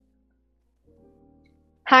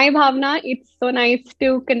Hi, Bhavna. It's so nice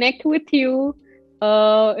to connect with you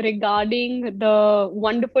regarding the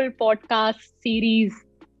wonderful podcast series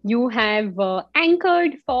you have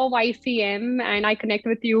anchored for YCM, and I connect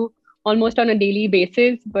with you almost on a daily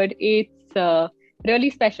basis. But it's really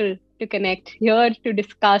special to connect here to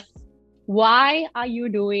discuss why are you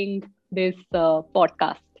doing this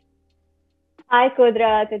podcast. Hi,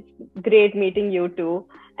 Kudrat. It's great meeting you too.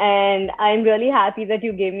 And I'm really happy that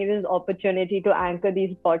you gave me this opportunity to anchor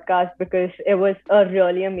these podcasts because it was a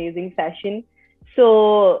really amazing session.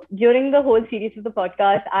 So, during the whole series of the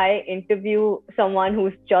podcast, I interview someone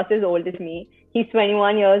who's just as old as me. He's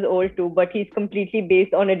 21 years old too, but he's completely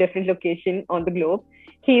based on a different location on the globe.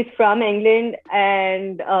 He's from England,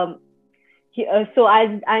 and I'm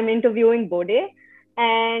interviewing Bode,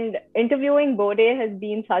 and interviewing Bode has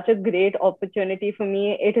been such a great opportunity for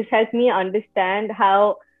me. It has helped me understand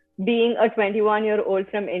how being a 21-year-old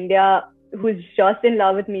from India who's just in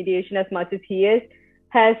love with mediation as much as he is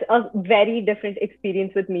has a very different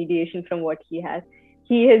experience with mediation from what he has.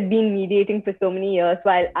 He has been mediating for so many years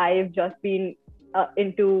while I've just been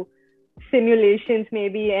into simulations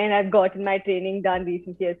maybe, and I've gotten my training done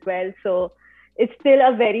recently as well. So it's still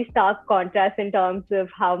a very stark contrast in terms of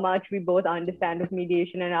how much we both understand of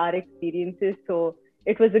mediation and our experiences. So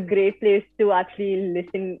it was a great place to actually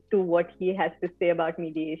listen to what he has to say about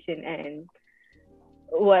mediation and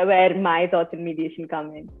where my thoughts on mediation come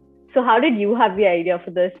in. So how did you have the idea for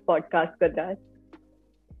this podcast, Gurdas?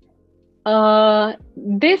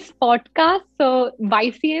 This podcast, so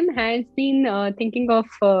YCM has been thinking of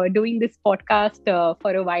doing this podcast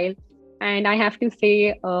for a while. And I have to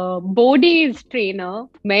say, Bode's trainer,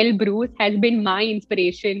 Mel Bruce, has been my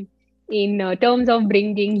inspiration in terms of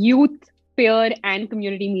bringing youth, peer, and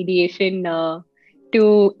community mediation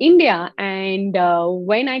to India. And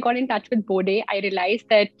when I got in touch with Bode, I realized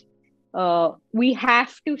that we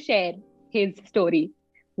have to share his story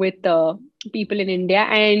with people in India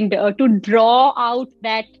and to draw out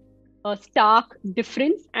that stark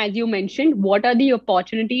difference, as you mentioned, what are the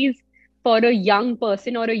opportunities for a young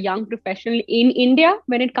person or a young professional in India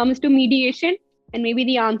when it comes to mediation? And maybe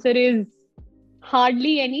the answer is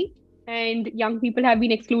hardly any, and young people have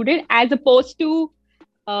been excluded, as opposed to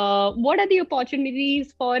what are the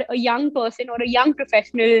opportunities for a young person or a young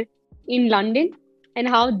professional in London, and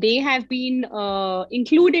how they have been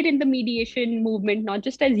included in the mediation movement, not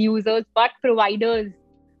just as users, but providers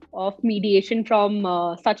of mediation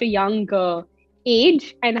from such a young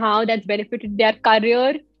age, and how that's benefited their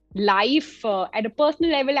career, life at a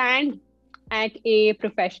personal level and at a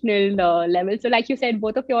professional level. So, like you said,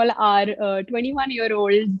 both of y'all are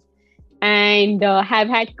 21-year-olds and have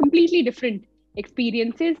had completely different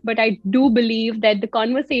experiences. But I do believe that the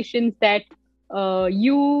conversations that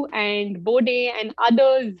you and Bode and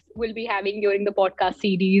others will be having during the podcast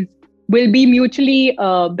series will be mutually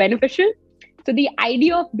beneficial. So, the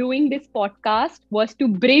idea of doing this podcast was to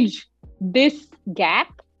bridge this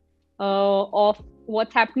gap of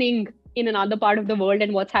what's happening in another part of the world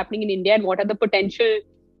and what's happening in India, and what are the potential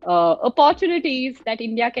opportunities that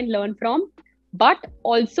India can learn from, but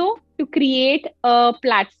also to create a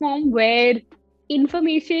platform where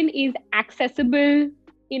information is accessible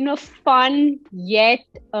in a fun yet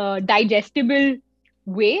digestible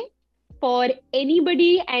way for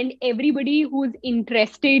anybody and everybody who's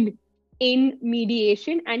interested in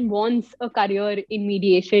mediation and wants a career in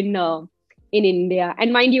mediation in India.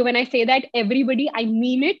 And mind you, when I say that everybody, I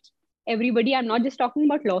mean it. Everybody, I'm not just talking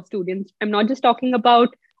about law students. I'm not just talking about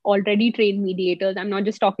already trained mediators. I'm not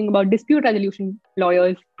just talking about dispute resolution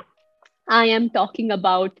lawyers. I am talking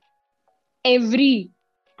about everybody,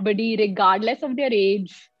 regardless of their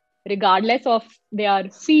age, regardless of their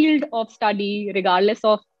field of study, regardless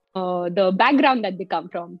of the background that they come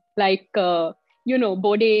from. Like,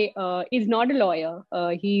 Bode is not a lawyer.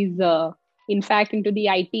 He's, in fact, into the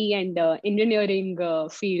IT and engineering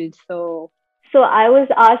field. So I was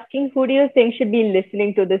asking, who do you think should be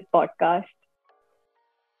listening to this podcast?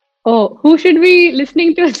 Oh, who should be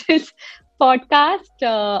listening to this podcast?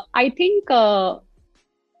 I think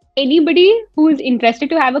anybody who is interested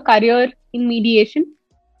to have a career in mediation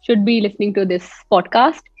should be listening to this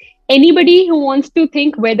podcast. Anybody who wants to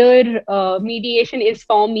think whether mediation is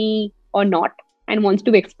for me or not and wants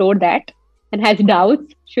to explore that and has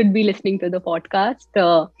doubts should be listening to the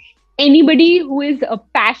podcast. Anybody who is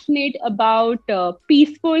passionate about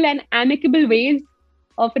peaceful and amicable ways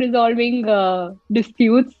of resolving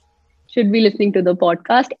disputes should be listening to the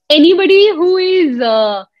podcast. Anybody who is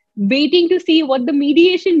waiting to see what the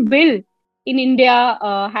mediation bill in India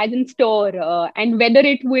has in store and whether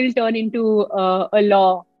it will turn into a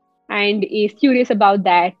law and is curious about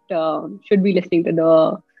that should be listening to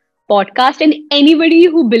the podcast. And anybody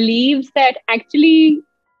who believes that actually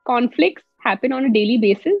conflicts happen on a daily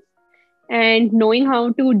basis and knowing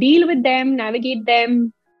how to deal with them, navigate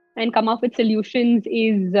them, and come up with solutions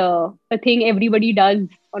is a thing everybody does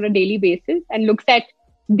on a daily basis and looks at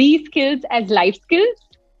these skills as life skills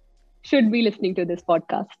should be listening to this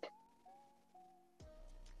podcast.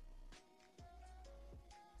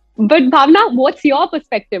 But Bhavna, what's your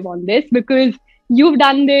perspective on this? Because you've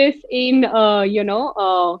done this in,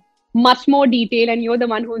 much more detail, and you're the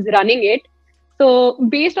one who's running it. So,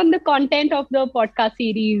 based on the content of the podcast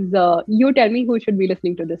series, you tell me who should be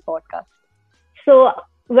listening to this podcast. So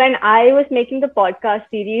when I was making the podcast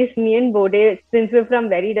series, me and Bode, since we're from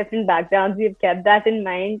very different backgrounds, we've kept that in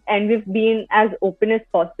mind and we've been as open as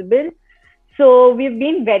possible. So we've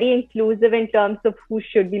been very inclusive in terms of who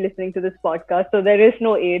should be listening to this podcast. So there is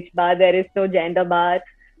no age bar, there is no gender bar,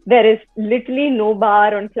 there is literally no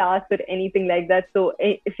bar on class or anything like that. So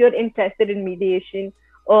if you're interested in mediation,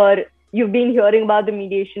 or you've been hearing about the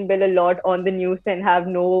mediation bill a lot on the news and have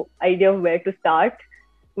no idea where to start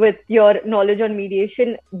with your knowledge on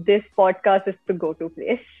mediation, this podcast is the go-to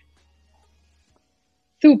place.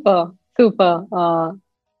 Super, super.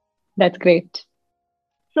 That's great.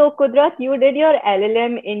 So Kudrat, you did your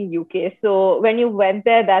LLM in UK. So when you went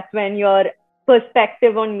there, that's when your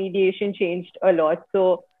perspective on mediation changed a lot.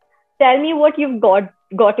 So tell me what you've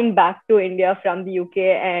gotten back to India from the UK,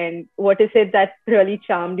 and what is it that really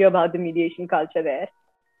charmed you about the mediation culture there?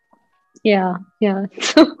 Yeah, yeah.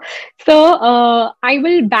 So I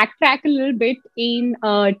will backtrack a little bit in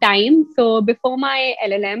time. So before my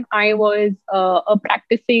LLM, I was a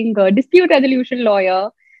practicing dispute resolution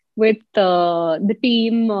lawyer with the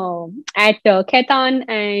team at Khaitan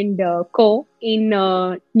and Co in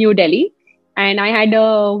New Delhi. And I had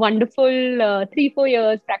a wonderful 3-4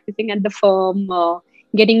 years practicing at the firm,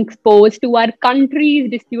 getting exposed to our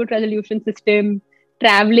country's dispute resolution system,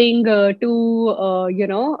 traveling to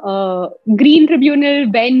Green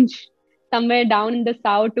Tribunal bench somewhere down in the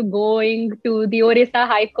south, to going to the Orissa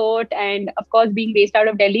High Court, and of course being based out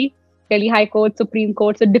of Delhi High Court, Supreme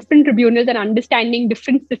Court, so different tribunals, and understanding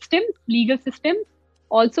different systems, legal systems,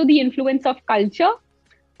 also the influence of culture.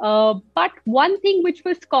 But one thing which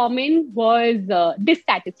was common was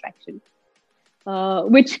dissatisfaction,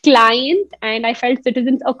 which clients and I felt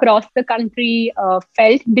citizens across the country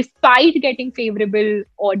felt despite getting favorable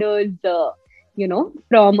orders,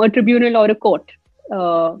 from a tribunal or a court.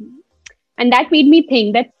 And that made me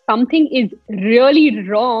think that something is really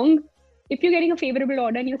wrong. If you're getting a favorable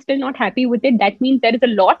order and you're still not happy with it, that means there is a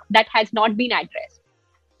lot that has not been addressed.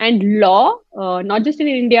 And law, not just in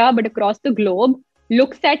India, but across the globe,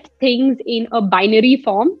 looks at things in a binary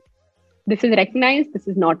form. This is recognized, this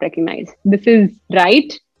is not recognized. This is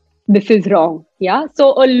right, this is wrong. Yeah.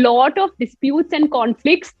 So a lot of disputes and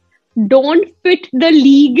conflicts don't fit the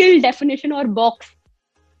legal definition or box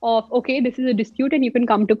of, okay, this is a dispute and you can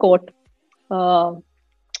come to court for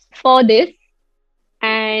this.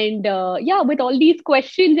 And with all these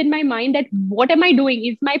questions in my mind, that what am I doing?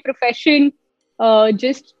 Is my profession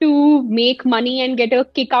just to make money and get a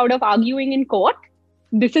kick out of arguing in court?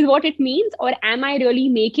 This is what it means? Or am I really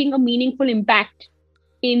making a meaningful impact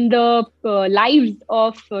in the lives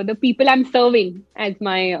of the people I'm serving as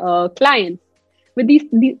my clients? With these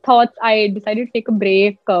thoughts, I decided to take a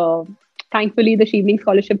break. Thankfully, the Shivling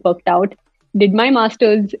Scholarship worked out. Did my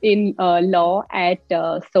master's in law at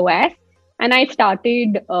SOAS. And I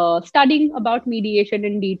started studying about mediation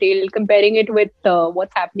in detail, comparing it with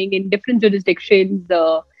what's happening in different jurisdictions,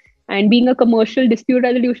 and being a commercial dispute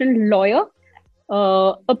resolution lawyer.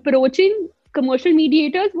 Approaching commercial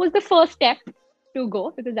mediators was the first step to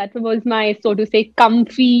go, because that was my, so to say,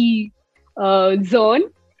 comfy zone.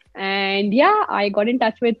 And yeah, I got in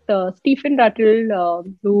touch with Stephen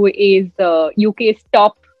Ruttle, who is UK's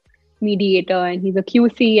top mediator, and he's a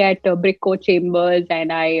QC at Brickco Chambers.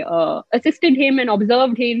 And I assisted him and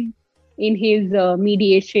observed him in his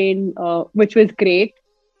mediation, which was great.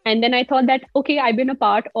 And then I thought that, okay, I've been a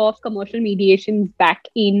part of commercial mediations back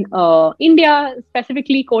in India,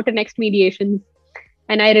 specifically Court Annexed mediations.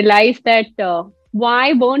 And I realized that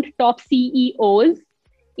why weren't top CEOs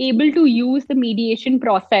able to use the mediation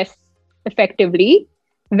process effectively?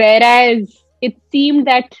 Whereas it seemed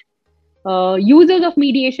that users of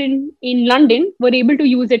mediation in London were able to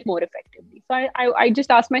use it more effectively. So I just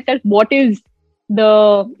asked myself, what is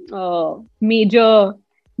the major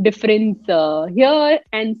difference here?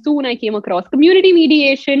 And soon I came across community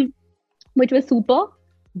mediation, which was super.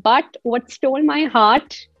 But what stole my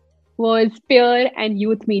heart was peer and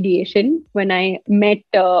youth mediation when I met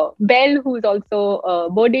Belle, who's also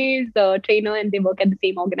Bode's trainer, and they work at the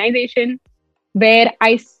same organization, where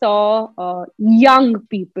I saw young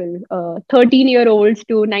people, 13-year-olds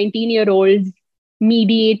to 19-year-olds,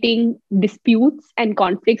 mediating disputes and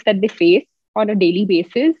conflicts that they face on a daily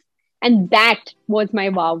basis. And that was my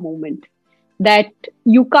wow moment. That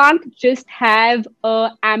you can't just have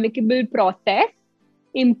a amicable process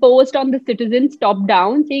imposed on the citizens top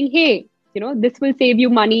down saying, hey, this will save you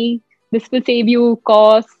money, this will save you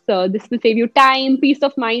costs, this will save you time, peace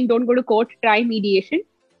of mind, don't go to court, try mediation.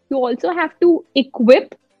 You also have to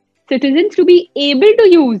equip citizens to be able to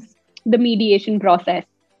use the mediation process.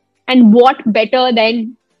 And what better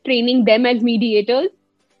than training them as mediators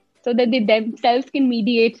so that they themselves can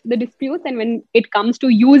mediate the disputes. And when it comes to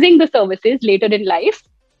using the services later in life,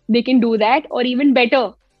 they can do that, or even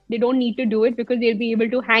better, they don't need to do it because they'll be able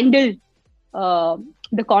to handle uh,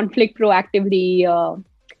 the conflict proactively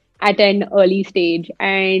at an early stage.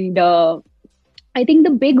 And I think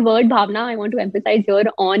the big word, Bhavna, I want to emphasize here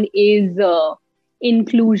on is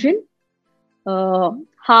inclusion.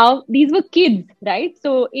 How these were kids, right?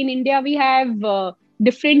 So in India, we have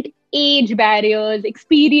different age barriers,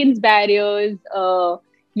 experience barriers,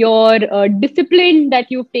 your discipline that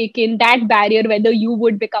you've taken, that barrier, whether you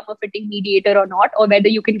would become a fitting mediator or not, or whether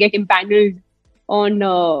you can get impaneled on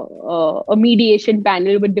a mediation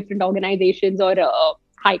panel with different organizations or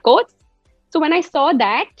high courts. So when I saw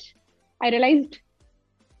that, I realized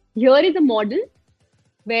here is a model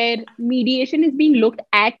where mediation is being looked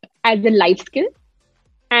at as a life skill,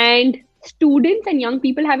 and students and young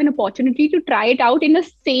people have an opportunity to try it out in a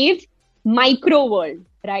safe micro world,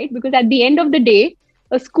 right? Because at the end of the day,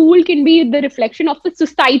 a school can be the reflection of the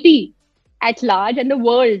society at large and the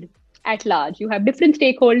world at large. You have different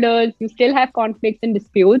stakeholders, you still have conflicts and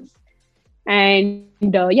disputes. And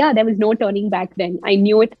yeah, there was no turning back then. I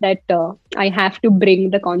knew it that I have to bring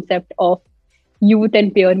the concept of youth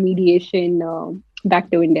and peer mediation back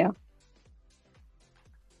to India.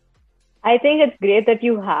 I think it's great that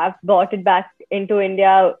you have brought it back into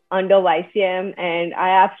India under YCM, and I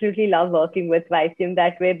absolutely love working with YCM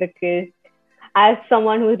that way because, as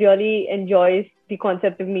someone who really enjoys the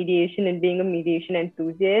concept of mediation and being a mediation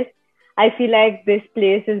enthusiast, I feel like this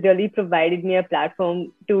place has really provided me a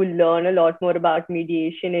platform to learn a lot more about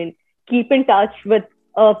mediation and keep in touch with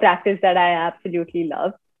a practice that I absolutely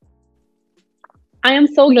love. I am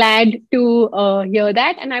so glad to hear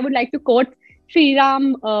that. And I would like to quote Sri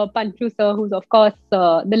Ram Panchu sir, who's of course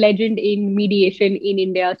the legend in mediation in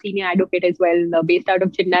India, senior advocate as well, based out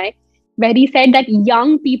of Chennai, where he said that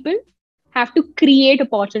young people have to create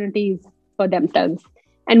opportunities for themselves.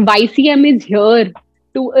 And YCM is here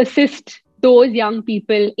to assist those young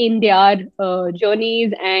people in their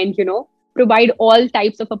journeys and, provide all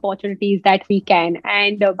types of opportunities that we can.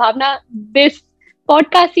 And Bhavna, this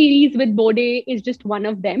podcast series with Bode is just one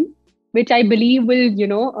of them, which I believe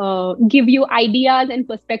will, give you ideas and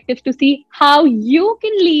perspectives to see how you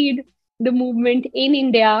can lead the movement in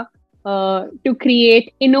India to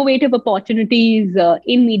create innovative opportunities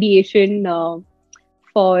in mediation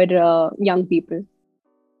for young people.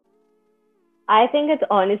 I think it's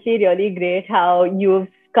honestly really great how you've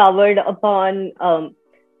covered upon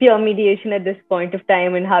peer mediation at this point of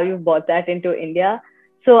time and how you've brought that into India.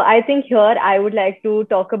 So I think here I would like to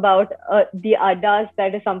talk about the addas.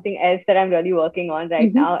 That is something else that I'm really working on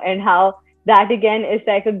right now, and how that again is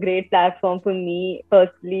like a great platform for me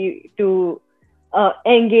personally to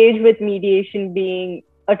engage with mediation, being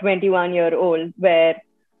a 21-year-old, where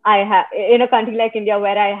I have in a country like India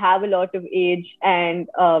where I have a lot of age and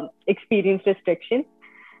experience restrictions.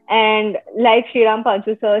 And like Shriram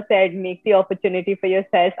Panchu sir said, make the opportunity for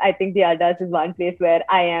yourself. I think the addas is one place where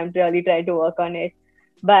I am really trying to work on it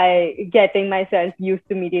by getting myself used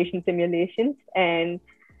to mediation simulations. And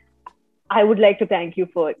I would like to thank you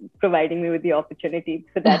for providing me with the opportunity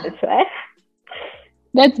for that as well.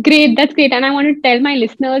 That's great. That's great. And I want to tell my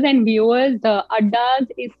listeners and viewers, Addas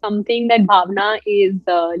is something that Bhavna is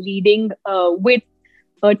leading with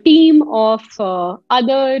a team of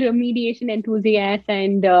other mediation enthusiasts.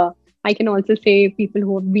 And I can also say people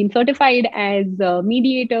who have been certified as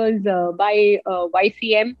mediators by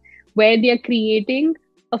YCM, where they are creating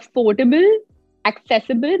affordable,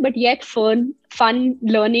 accessible, but yet fun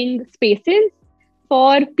learning spaces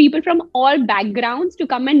for people from all backgrounds to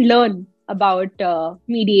come and learn about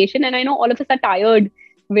mediation. And I know all of us are tired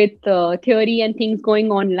with theory and things going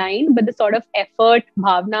online, but the sort of effort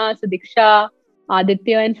Bhavna, Sudiksha,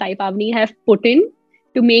 Aditya, and Sai Pavni have put in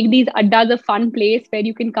to make these addas a fun place where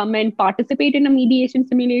you can come and participate in a mediation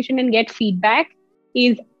simulation and get feedback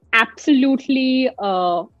is absolutely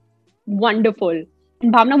wonderful.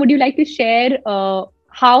 And Bhavna, would you like to share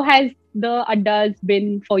how has the addas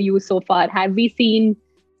been for you so far? Have we seen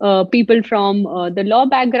people from the law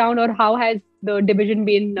background, or how has the division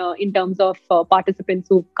been in terms of participants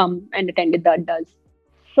who've come and attended the addas?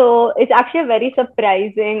 So it's actually a very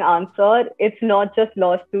surprising answer. It's not just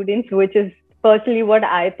law students, which is personally what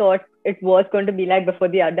I thought it was going to be like before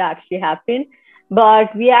the ADDA actually happened.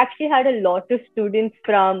 But we actually had a lot of students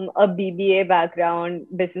from a BBA background,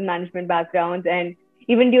 business management backgrounds, and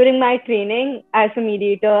even during my training as a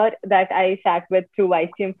mediator that I sat with through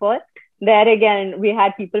YCM for, there again, we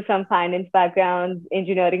had people from finance backgrounds,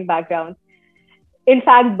 engineering backgrounds. In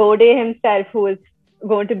fact, Bode himself, who is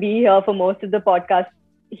going to be here for most of the podcast,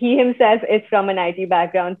 he himself is from an IT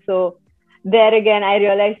background. So there again, I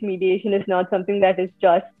realized mediation is not something that is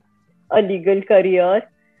just a legal career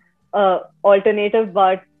alternative,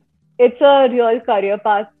 but it's a real career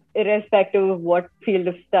path irrespective of what field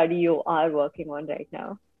of study you are working on right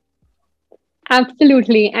now.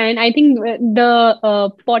 Absolutely. And I think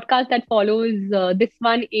the podcast that follows this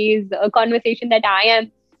one is a conversation that I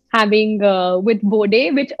am having with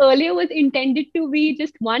Bode, which earlier was intended to be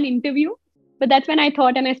just one interview. But that's when I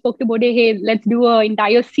thought and I spoke to Bode, hey, let's do an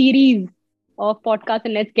entire series of podcasts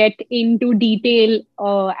and let's get into detail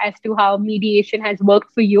as to how mediation has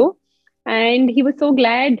worked for you. And he was so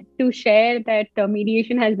glad to share that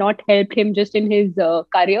mediation has not helped him just in his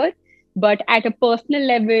career, but at a personal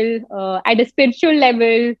level, at a spiritual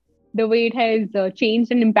level, the way it has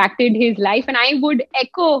changed and impacted his life. And I would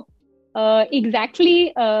echo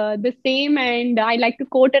exactly the same. And I like to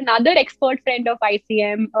quote another expert friend of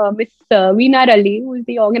ICM, Miss Veena Ali, who is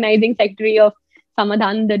the organizing secretary of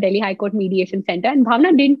Samadhan, the Delhi High Court Mediation Center. And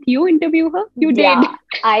Bhavna, didn't you interview her? You did. Yeah,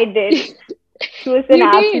 I did. She was an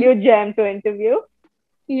absolute gem to interview.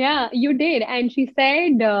 Yeah, you did. And she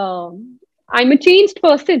said, I'm a changed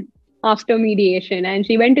person after mediation. And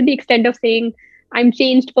she went to the extent of saying, I'm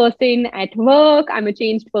changed person at work. I'm a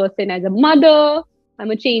changed person as a mother.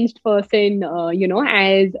 I'm a changed person,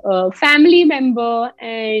 as a family member.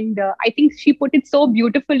 And I think she put it so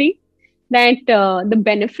beautifully that the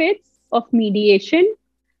benefits of mediation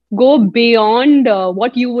go beyond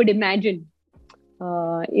what you would imagine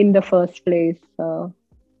in the first place.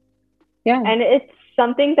 Yeah. And it's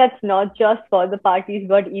something that's not just for the parties,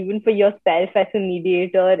 but even for yourself as a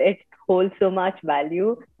mediator, it holds so much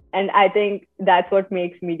value. And I think that's what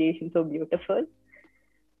makes mediation so beautiful.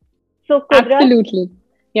 So, Kudra, absolutely.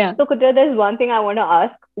 Yeah. So, Kudra, there's one thing I want to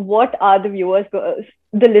ask. What are the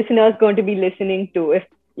the listeners going to be listening to? If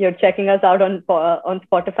you're checking us out on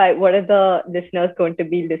Spotify, what are the listeners going to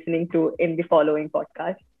be listening to in the following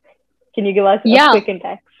podcast? Can you give us a quick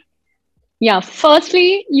index? Yeah.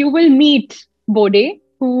 Firstly, you will meet Bode,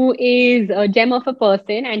 who is a gem of a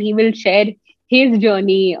person, and he will share his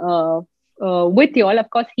journey with you all. Of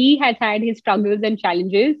course, he has had his struggles and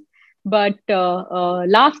challenges. But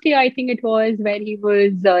last year, I think it was, where he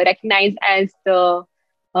was recognized as the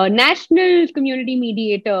National Community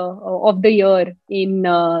Mediator of the Year in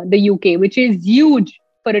the UK, which is huge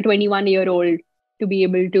for a 21-year-old to be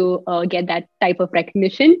able to get that type of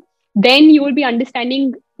recognition. Then you will be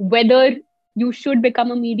understanding whether you should become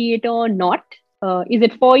a mediator or not. Is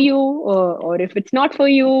it for you? Or if it's not for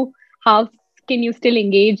you, how can you still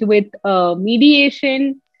engage with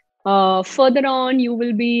mediation? Further on, you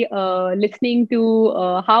will be listening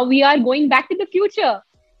to how we are going back to the future,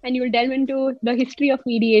 and you will delve into the history of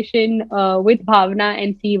mediation with Bhavna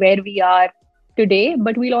and see where we are today.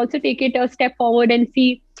 But we'll also take it a step forward and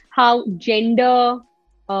see how gender,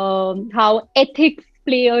 how ethics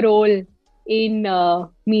play a role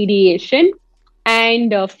in mediation.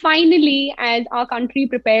 And finally, as our country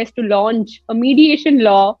prepares to launch a mediation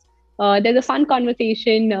law, there's a fun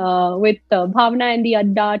conversation with Bhavna and the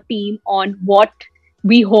Adda team on what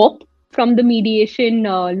we hope from the mediation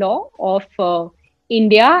law of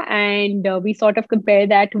India. And we sort of compare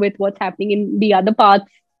that with what's happening in the other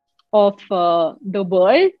parts of the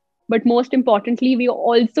world. But most importantly, we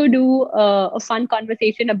also do a fun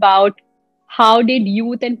conversation about how did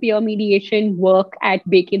youth and peer mediation work at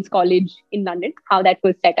Bacon's College in London, how that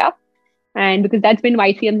was set up. And because that's been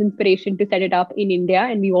YCM's inspiration to set it up in India,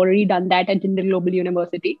 and we've already done that at Jindal Global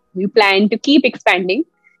University. We plan to keep expanding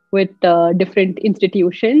with different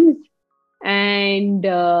institutions. And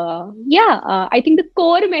I think the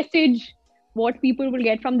core message, what people will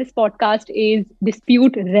get from this podcast, is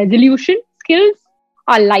dispute resolution skills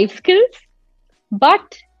are life skills.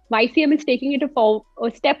 But YCM is taking it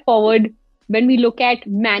a step forward when we look at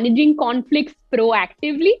managing conflicts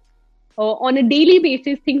proactively on a daily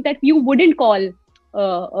basis, things that you wouldn't call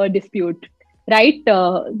a dispute, right?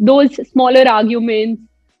 Those smaller arguments,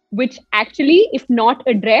 which actually, if not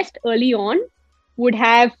addressed early on, would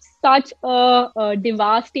have such a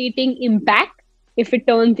devastating impact if it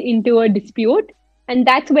turns into a dispute. And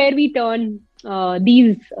that's where we turn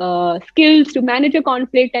these skills to manage a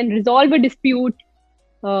conflict and resolve a dispute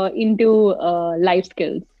into life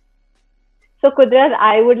skills. So, Kudrat,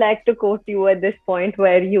 I would like to quote you at this point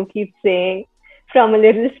where you keep saying, from a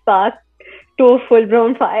little spark to a full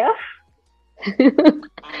blown fire.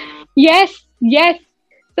 Yes, yes.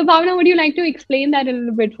 So, Bhavna, would you like to explain that a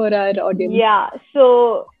little bit for our audience? Yeah.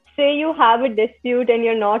 So, say you have a dispute and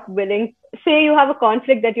you're not willing, say you have a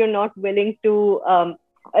conflict that you're not willing to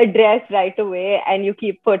address right away and you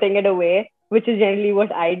keep putting it away, which is generally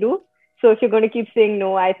what I do. So, if you're going to keep saying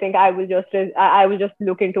no, I think I will just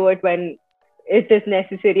look into it when it is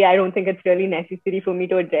necessary. I don't think it's really necessary for me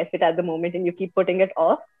to address it at the moment, and you keep putting it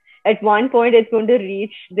off. At one point, it's going to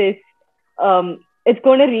reach this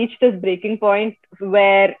breaking point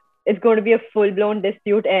where it's going to be a full blown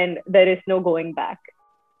dispute and there is no going back.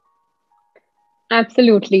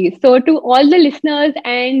 Absolutely. So, to all the listeners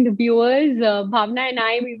and viewers, Bhavna and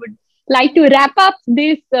I, we would like to wrap up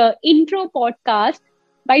this intro podcast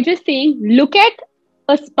by just saying look at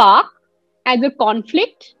a spark as a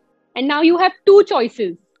conflict, and now you have two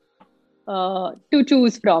choices to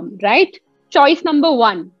choose from, right? Choice number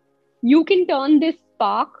one, you can turn this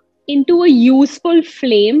spark into a useful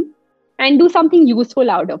flame and do something useful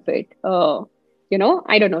out of it. I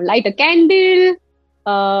don't know, light a candle,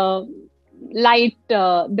 uh, light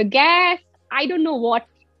the gas. I don't know what.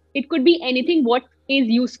 It could be anything what is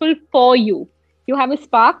useful for you. You have a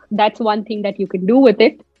spark, that's one thing that you can do with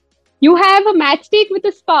it. You have a matchstick with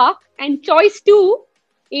a spark, and choice two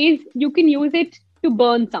is you can use it to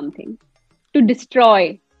burn something, to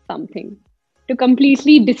destroy something, to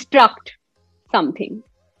completely destruct something.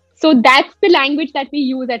 So that's the language that we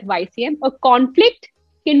use at YCM. A conflict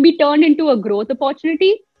can be turned into a growth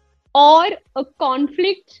opportunity, or a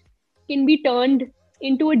conflict can be turned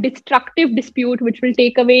into a destructive dispute, which will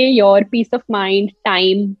take away your peace of mind,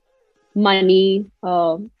 time, money,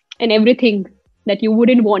 and everything that you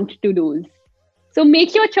wouldn't want to lose. So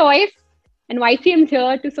make your choice, and YCM is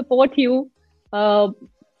here to support you.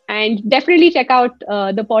 And definitely check out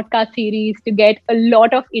the podcast series to get a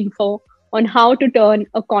lot of info on how to turn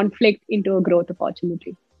a conflict into a growth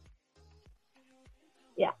opportunity.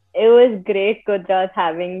 Yeah, it was great, Kudrat,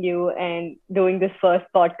 having you and doing this first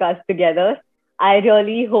podcast together. I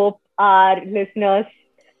really hope our listeners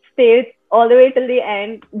stay all the way till the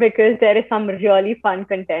end because there is some really fun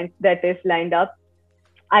content that is lined up.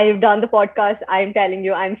 I've done the podcast. I'm telling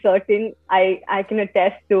you, I'm certain I can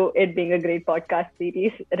attest to it being a great podcast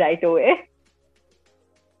series right away.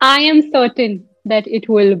 I am certain that it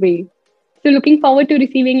will be. So, looking forward to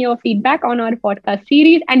receiving your feedback on our podcast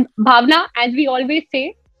series. And Bhavna, as we always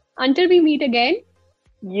say, until we meet again,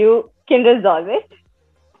 You can resolve it.